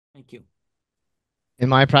Thank you. In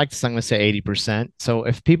my practice, I'm going to say 80%. So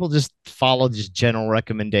if people just follow just general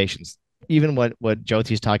recommendations, even what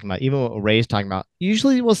Jyoti's talking about, even what Ray's talking about,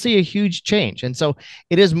 usually we'll see a huge change. And so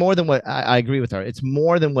it is more than what I agree with her. It's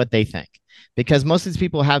more than what they think, because most of these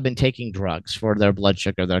people have been taking drugs for their blood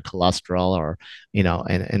sugar, their cholesterol, or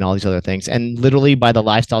and all these other things. And literally by the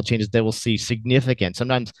lifestyle changes, they will see significant.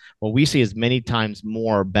 Sometimes what we see is many times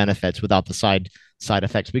more benefits without the side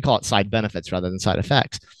effects. We call it side benefits rather than side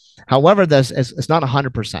effects. However, this it's not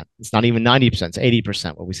 100%. It's not even 90%. It's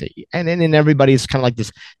 80% what we say. And then in everybody's kind of like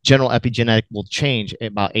this general epigenetic will change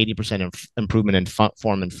about 80% improvement in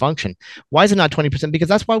form and function. Why is it not 20%? Because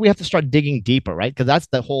that's why we have to start digging deeper, right? Because that's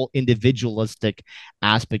the whole individualistic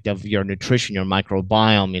aspect of your nutrition, your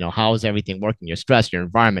microbiome. How is everything working? Your stress, your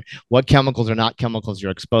environment, what chemicals are not chemicals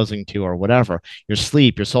you're exposing to, or whatever. Your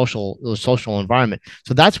sleep, your social environment.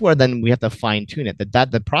 So that's where then we have to fine tune it.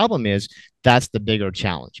 That the problem is that's the bigger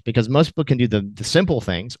challenge, because most people can do the simple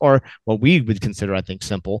things, or what we would consider, I think,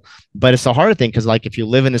 simple, but it's a harder thing because, like, if you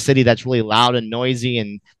live in a city that's really loud and noisy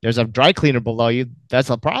and there's a dry cleaner below you, that's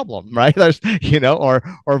a problem, right? There's,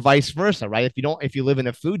 or vice versa, right? If you live in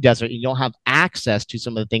a food desert and you don't have access to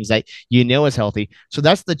some of the things that is healthy. So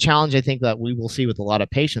that's the challenge I think that we will see with a lot of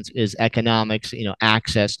patients is economics,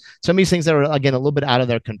 access, some of these things that are, again, a little bit out of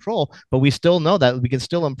their control, but we still know that we can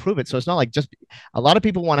still improve it. So it's not like just a lot of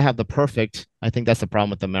people want to have the perfect. I think that's the problem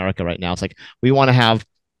with America right now. It's like we want to have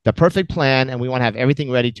the perfect plan and we want to have everything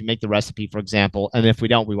ready to make the recipe, for example. And if we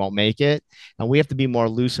don't, we won't make it. And we have to be more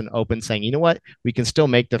loose and open, saying, you know what, we can still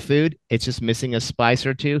make the food. It's just missing a spice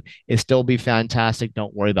or two. It still be fantastic.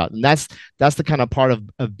 Don't worry about it. And that's the kind of part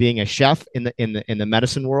of being a chef in the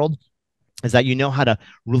medicine world, is that how to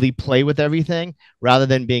really play with everything rather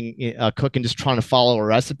than being a cook and just trying to follow a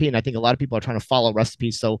recipe. And I think a lot of people are trying to follow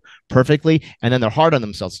recipes so perfectly, and then they're hard on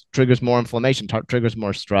themselves. Triggers more inflammation, triggers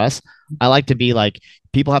more stress. I like to be like,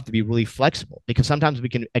 people have to be really flexible, because sometimes we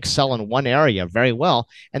can excel in one area very well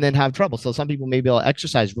and then have trouble. So some people may be able to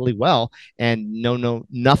exercise really well and know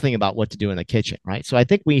nothing about what to do in the kitchen, right? So I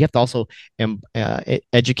think we have to also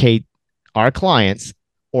educate our clients,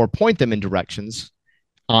 or point them in directions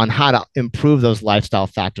on how to improve those lifestyle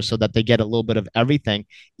factors so that they get a little bit of everything,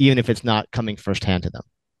 even if it's not coming firsthand to them.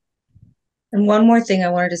 And one more thing I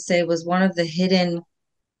wanted to say was one of the hidden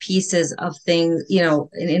pieces of things,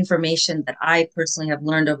 and information that I personally have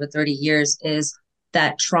learned over 30 years is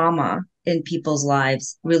that trauma in people's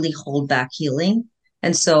lives really hold back healing.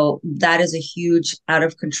 And so that is a huge out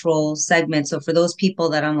of control segment. So for those people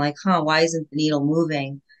that I'm like, why isn't the needle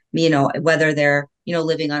moving? Whether they're,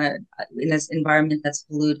 living in this environment that's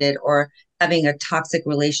polluted, or having a toxic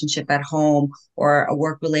relationship at home, or a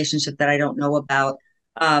work relationship that I don't know about,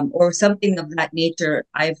 or something of that nature,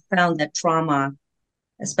 I've found that trauma,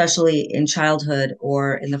 especially in childhood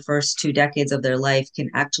or in the first 2 decades of their life, can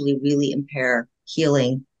actually really impair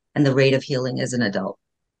healing and the rate of healing as an adult.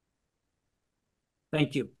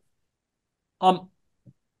 Thank you. Um,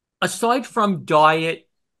 Aside from diet,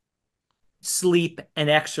 sleep, and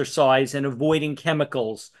exercise, and avoiding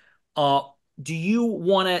chemicals, uh, do you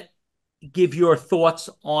want to give your thoughts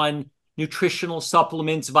on nutritional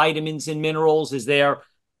supplements, vitamins, and minerals? Is there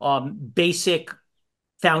basic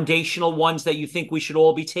foundational ones that you think we should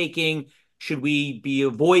all be taking? Should we be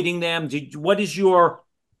avoiding them? What is your,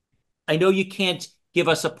 I know you can't give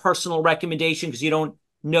us a personal recommendation because you don't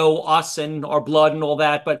know us and our blood and all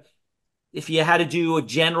that, but if you had to do a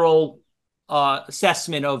general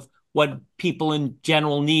assessment of what people in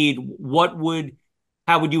general need,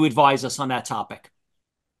 how would you advise us on that topic?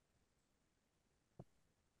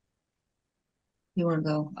 You want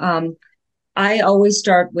to go? I always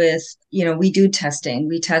start with, we do testing.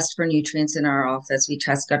 We test for nutrients in our office. We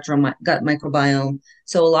test gut microbiome.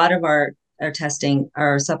 So a lot of our testing,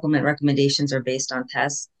 our supplement recommendations are based on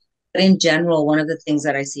tests. But in general, one of the things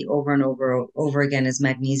that I see over and over again is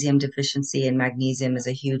magnesium deficiency. And magnesium is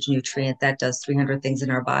a huge nutrient that does 300 things in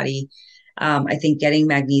our body. I think getting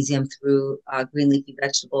magnesium through green leafy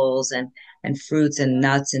vegetables and fruits and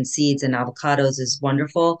nuts and seeds and avocados is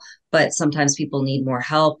wonderful. But sometimes people need more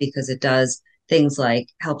help because it does things like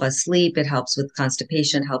help us sleep. It helps with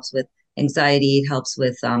constipation, helps with anxiety, it helps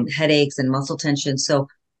with headaches and muscle tension. So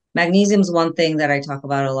magnesium is one thing that I talk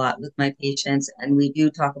about a lot with my patients. And we do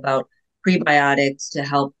talk about prebiotics to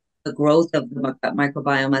help the growth of the gut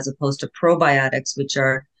microbiome, as opposed to probiotics, which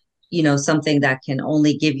are, something that can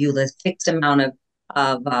only give you the fixed amount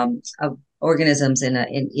of organisms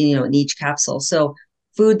in each capsule. So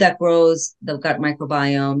food that grows the gut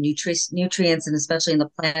microbiome, nutrients, and especially in the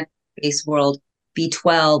plant-based world,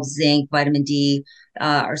 B12, zinc, vitamin D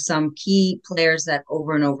are some key players that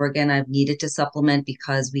over and over again I've needed to supplement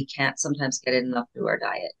because we can't sometimes get it enough through our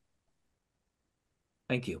diet.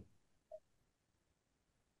 Thank you.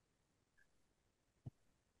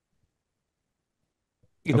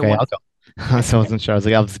 Either Okay, one. I'll go. So I wasn't sure.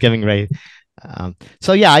 I was giving ready.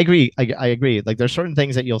 So yeah, I agree. I agree. Like there's certain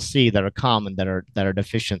things that you'll see that are common that are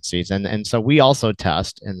deficiencies, and so we also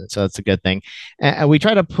test, and so that's a good thing. And we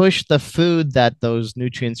try to push the food that those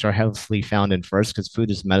nutrients are heavily found in first, because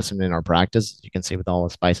food is medicine in our practice. You can see with all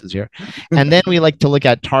the spices here, and then we like to look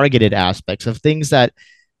at targeted aspects of things that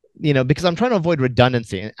because I'm trying to avoid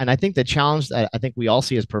redundancy. And I think the challenge that I think we all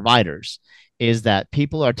see as providers is that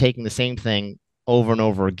people are taking the same thing over and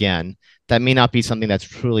over again that may not be something that's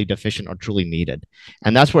truly deficient or truly needed.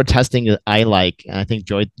 And that's where testing I like, and I think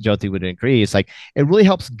Jyothi would agree, is like it really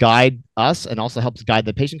helps guide us and also helps guide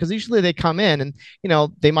the patient, because usually they come in and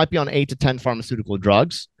they might be on 8 to 10 pharmaceutical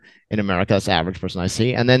drugs in America. That's the average person I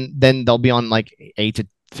see. And then they'll be on like 8 to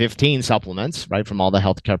 15 supplements, right, from all the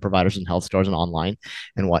healthcare providers and health stores and online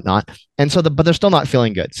and whatnot. And so, but they're still not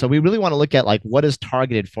feeling good. So we really want to look at like what is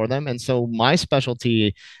targeted for them. And so my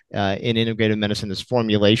specialty in integrative medicine is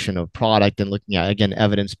formulation of product and looking at, again,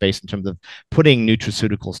 evidence based in terms of putting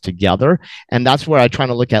nutraceuticals together. And that's where I try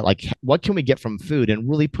to look at like what can we get from food and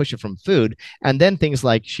really push it from food. And then things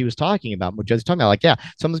like she was talking about, what Josie's talking about, like, yeah,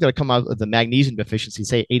 someone's going to come out with the magnesium deficiency,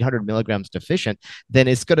 say 800 milligrams deficient, then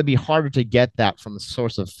it's going to be harder to get that from a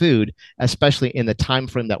source of food, especially in the time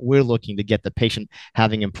frame that we're looking to get the patient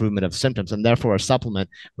having improvement of symptoms. And therefore, a supplement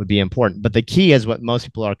would be important. But the key is what most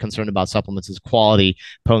people are concerned about supplements is quality,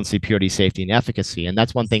 potency, purity, safety, and efficacy. And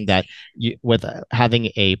that's one thing that with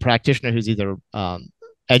having a practitioner who's either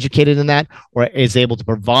educated in that or is able to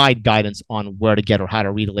provide guidance on where to get or how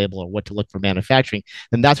to read a label or what to look for manufacturing,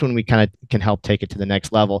 then that's when we kind of can help take it to the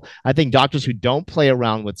next level. I think doctors who don't play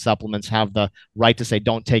around with supplements have the right to say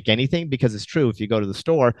don't take anything, because it's true. If you go to the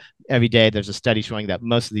store every day, there's a study showing that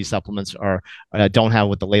most of these supplements are don't have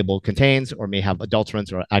what the label contains or may have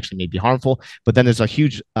adulterants or actually may be harmful. But then there's a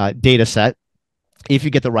huge data set. If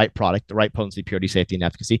you get the right product, the right potency, purity, safety, and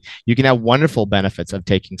efficacy, you can have wonderful benefits of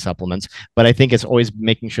taking supplements. But I think it's always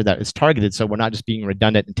making sure that it's targeted, so we're not just being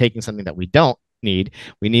redundant and taking something that we don't need.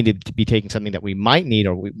 We need to be taking something that we might need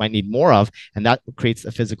or we might need more of, and that creates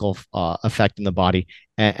a physical effect in the body,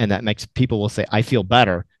 and that makes people will say, "I feel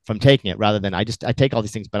better from taking it," rather than I take all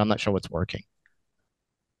these things, but I'm not sure what's working.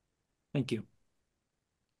 Thank you.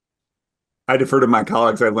 I defer to my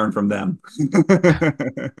colleagues. I learn from them.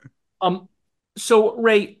 So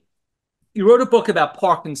Ray, you wrote a book about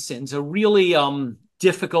Parkinson's, a really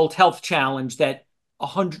difficult health challenge that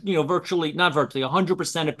 100, not virtually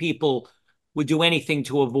 100% of people would do anything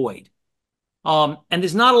to avoid. And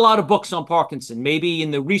there's not a lot of books on Parkinson. Maybe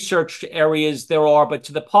in the research areas there are, but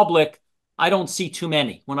to the public, I don't see too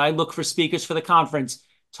many. When I look for speakers for the conference,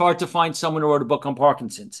 it's hard to find someone who wrote a book on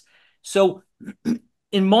Parkinson's. So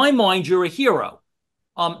in my mind, you're a hero.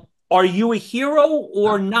 Are you a hero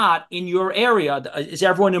or not in your area? Is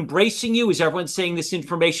everyone embracing you? Is everyone saying this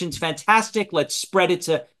information is fantastic? Let's spread it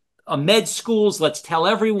to med schools. Let's tell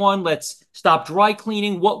everyone. Let's stop dry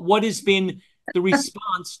cleaning. What has been the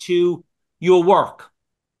response to your work?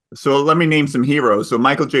 So let me name some heroes. So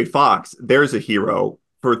Michael J. Fox, there's a hero.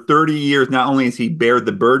 For 30 years, not only has he bared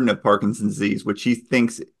the burden of Parkinson's disease, which he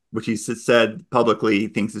said publicly he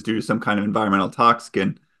thinks is due to some kind of environmental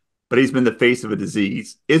toxin, but he's been the face of a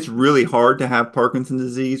disease. It's really hard to have Parkinson's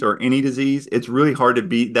disease or any disease. It's really hard to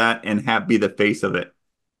beat that and be the face of it.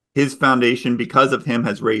 His foundation, because of him,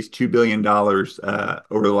 has raised $2 billion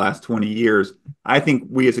over the last 20 years. I think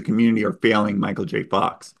we as a community are failing Michael J.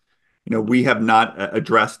 Fox. We have not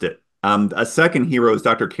addressed it. A second hero is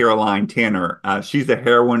Dr. Caroline Tanner. She's the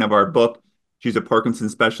heroine of our book. She's a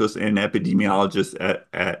Parkinson's specialist and epidemiologist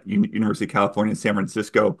at University of California, San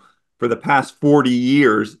Francisco. For the past 40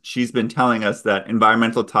 years, she's been telling us that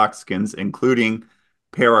environmental toxins, including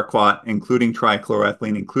Paraquat, including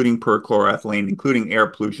trichloroethylene, including perchloroethylene, including air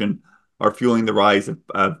pollution, are fueling the rise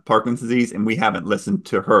of Parkinson's disease, and we haven't listened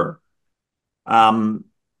to her.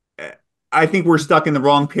 I think we're stuck in the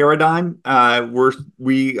wrong paradigm. We're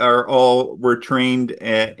trained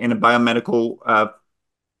in a biomedical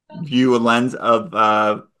view, a lens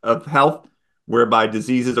of health, whereby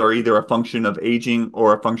diseases are either a function of aging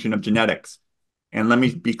or a function of genetics. And let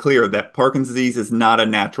me be clear that Parkinson's disease is not a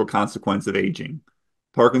natural consequence of aging.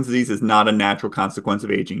 Parkinson's disease is not a natural consequence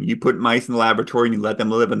of aging. You put mice in the laboratory and you let them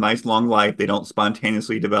live a nice long life. They don't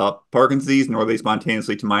spontaneously develop Parkinson's disease, nor they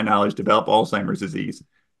spontaneously, to my knowledge, develop Alzheimer's disease.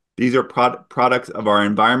 These are products of our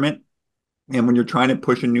environment. And when you're trying to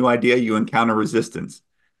push a new idea, you encounter resistance.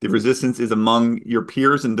 The resistance is among your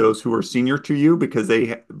peers and those who are senior to you because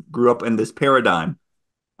they grew up in this paradigm.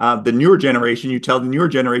 The newer generation, you tell the newer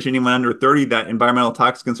generation, anyone under 30, that environmental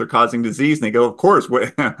toxins are causing disease, and they go, of course,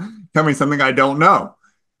 what, tell me something I don't know.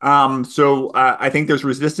 I think there's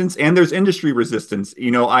resistance and there's industry resistance.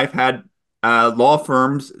 I've had law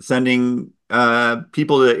firms sending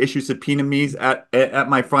people to issue subpoena me at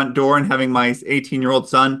my front door and having my 18-year-old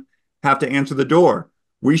son have to answer the door.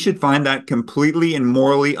 We should find that completely and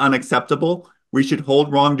morally unacceptable. We should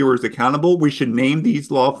hold wrongdoers accountable. We should name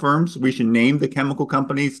these law firms. We should name the chemical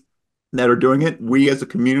companies that are doing it. We, as a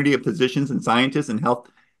community of physicians and scientists and health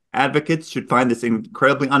advocates, should find this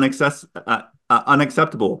incredibly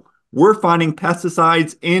unacceptable. We're finding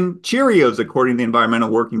pesticides in Cheerios, according to the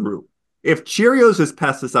Environmental Working Group. If Cheerios has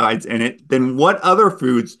pesticides in it, then what other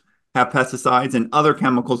foods have pesticides and other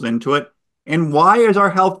chemicals into it? And why is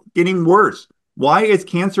our health getting worse? Why is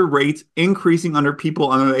cancer rates increasing under people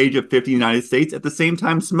under the age of 50 in the United States at the same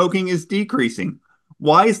time smoking is decreasing?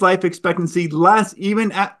 Why is life expectancy less,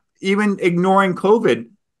 even ignoring COVID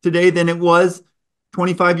today, than it was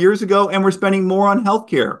 25 years ago? And we're spending more on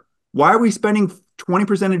healthcare. Why are we spending 20%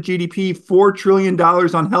 of GDP, $4 trillion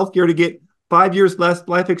on healthcare to get 5 years less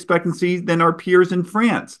life expectancy than our peers in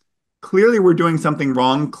France? Clearly, we're doing something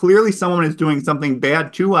wrong. Clearly, someone is doing something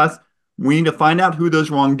bad to us. We need to find out who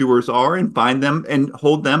those wrongdoers are and find them and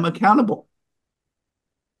hold them accountable.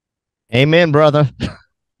 Amen, brother.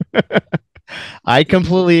 I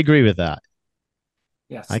completely agree with that.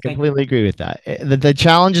 Yes, I completely agree with that. The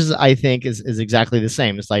challenges, I think, is exactly the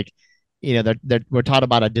same. It's like, we're taught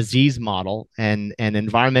about a disease model, and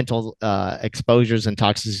environmental exposures and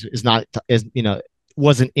toxins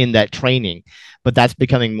wasn't in that training, but that's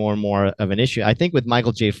becoming more and more of an issue. I think with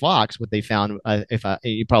Michael J. Fox, what they found,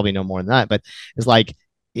 you probably know more than that, but it's like,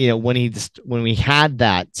 when we had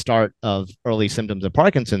that start of early symptoms of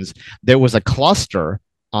Parkinson's, there was a cluster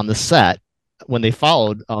on the set when they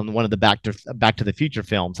followed on one of the Back to the Future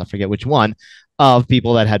films, I forget which one, of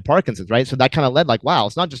people that had Parkinson's, right? So that kind of led like, wow,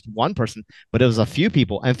 it's not just one person, but it was a few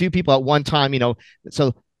people at one time,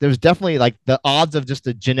 so there's definitely like the odds of just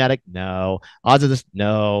a genetic, no, odds of this,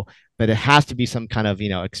 no, but it has to be some kind of,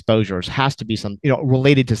 exposures, has to be some,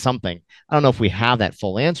 related to something. I don't know if we have that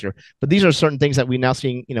full answer, but these are certain things that we now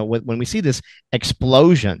seeing, when we see this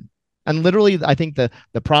explosion. And literally, I think the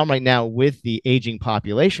problem right now with the aging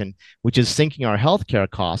population, which is sinking our healthcare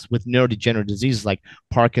costs with neurodegenerative diseases like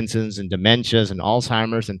Parkinson's and dementias and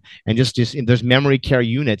Alzheimer's, and just there's memory care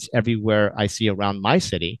units everywhere I see around my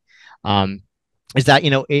city. Is that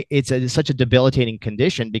it's such a debilitating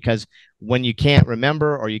condition, because when you can't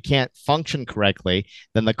remember or you can't function correctly,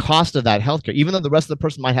 then the cost of that healthcare, even though the rest of the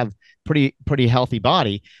person might have pretty healthy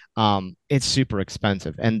body, it's super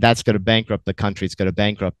expensive, and that's going to bankrupt the country. It's going to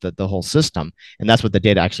bankrupt the whole system, and that's what the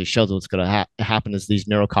data actually shows. What's going to happen is these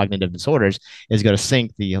neurocognitive disorders is going to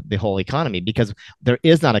sink the whole economy, because there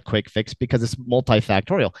is not a quick fix, because it's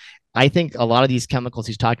multifactorial. I think a lot of these chemicals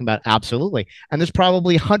he's talking about, absolutely. And there's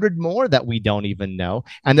probably 100 more that we don't even know.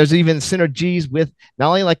 And there's even synergies with, not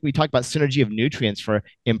only like we talked about synergy of nutrients for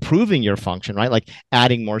improving your function, right? Like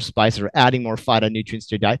adding more spice or adding more phytonutrients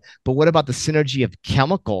to your diet. But what about the synergy of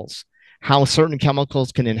chemicals? How certain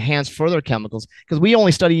chemicals can enhance further chemicals, because we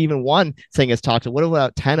only study even one saying it's toxic. What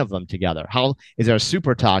about 10 of them together? How is there a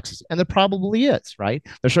super toxic? And there probably is, right?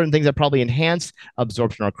 There's certain things that probably enhance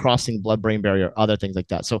absorption or crossing blood-brain barrier, other things like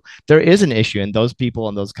that. So there is an issue, and those people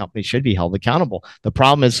and those companies should be held accountable. The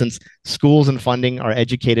problem is, since schools and funding are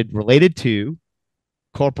educated related to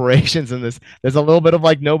corporations in this, there's a little bit of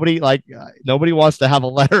like nobody wants to have a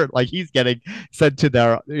letter like he's getting sent to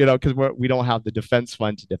their, because we don't have the defense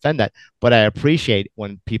fund to defend that. But I appreciate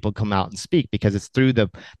when people come out and speak, because it's through the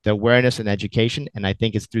awareness and education, and I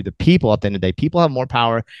think it's through the people. At the end of the day, people have more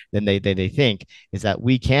power than they think, is that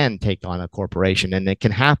we can take on a corporation, and it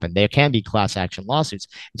can happen. There can be class action lawsuits.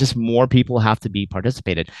 It's just more people have to be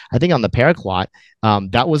participated. I think on the Paraquat,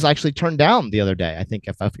 that was actually turned down the other day, I think,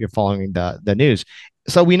 if you're following the news.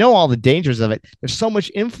 So we know all the dangers of it. There's so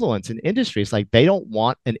much influence in industries. Like, they don't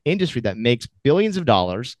want an industry that makes billions of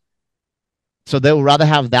dollars. So they'll rather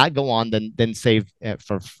have that go on than save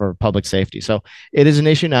for public safety. So it is an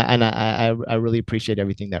issue, and I really appreciate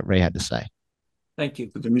everything that Ray had to say. Thank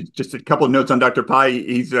you. Just a couple of notes on Dr. Pai.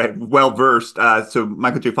 He's well versed. So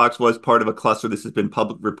Michael J. Fox was part of a cluster. This has been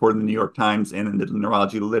public reported in the New York Times and in the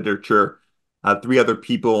neurology literature. 3 other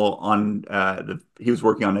people he was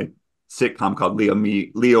working on a sitcom called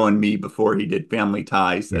Leo and Me before he did Family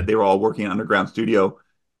Ties. Yeah. They were all working in underground studio.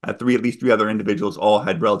 At least three other individuals all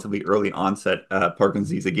had relatively early onset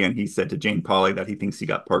Parkinson's. Again, he said to Jane Pauley that he thinks he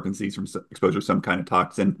got Parkinson's from exposure to some kind of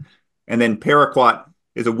toxin. And then Paraquat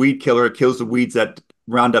is a weed killer. It kills the weeds that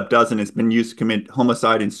Roundup doesn't. It's been used to commit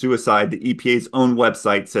homicide and suicide. The EPA's own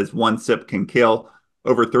website says one sip can kill.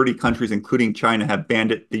 Over 30 countries, including China, have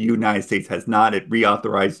banned it. The United States has not. It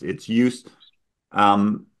reauthorized its use.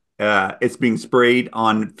 It's being sprayed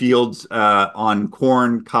on fields, on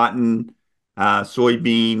corn, cotton,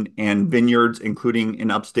 soybean, and vineyards, including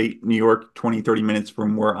in upstate New York, 20, 30 minutes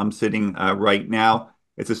from where I'm sitting right now.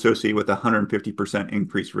 It's associated with a 150%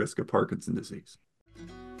 increased risk of Parkinson's disease.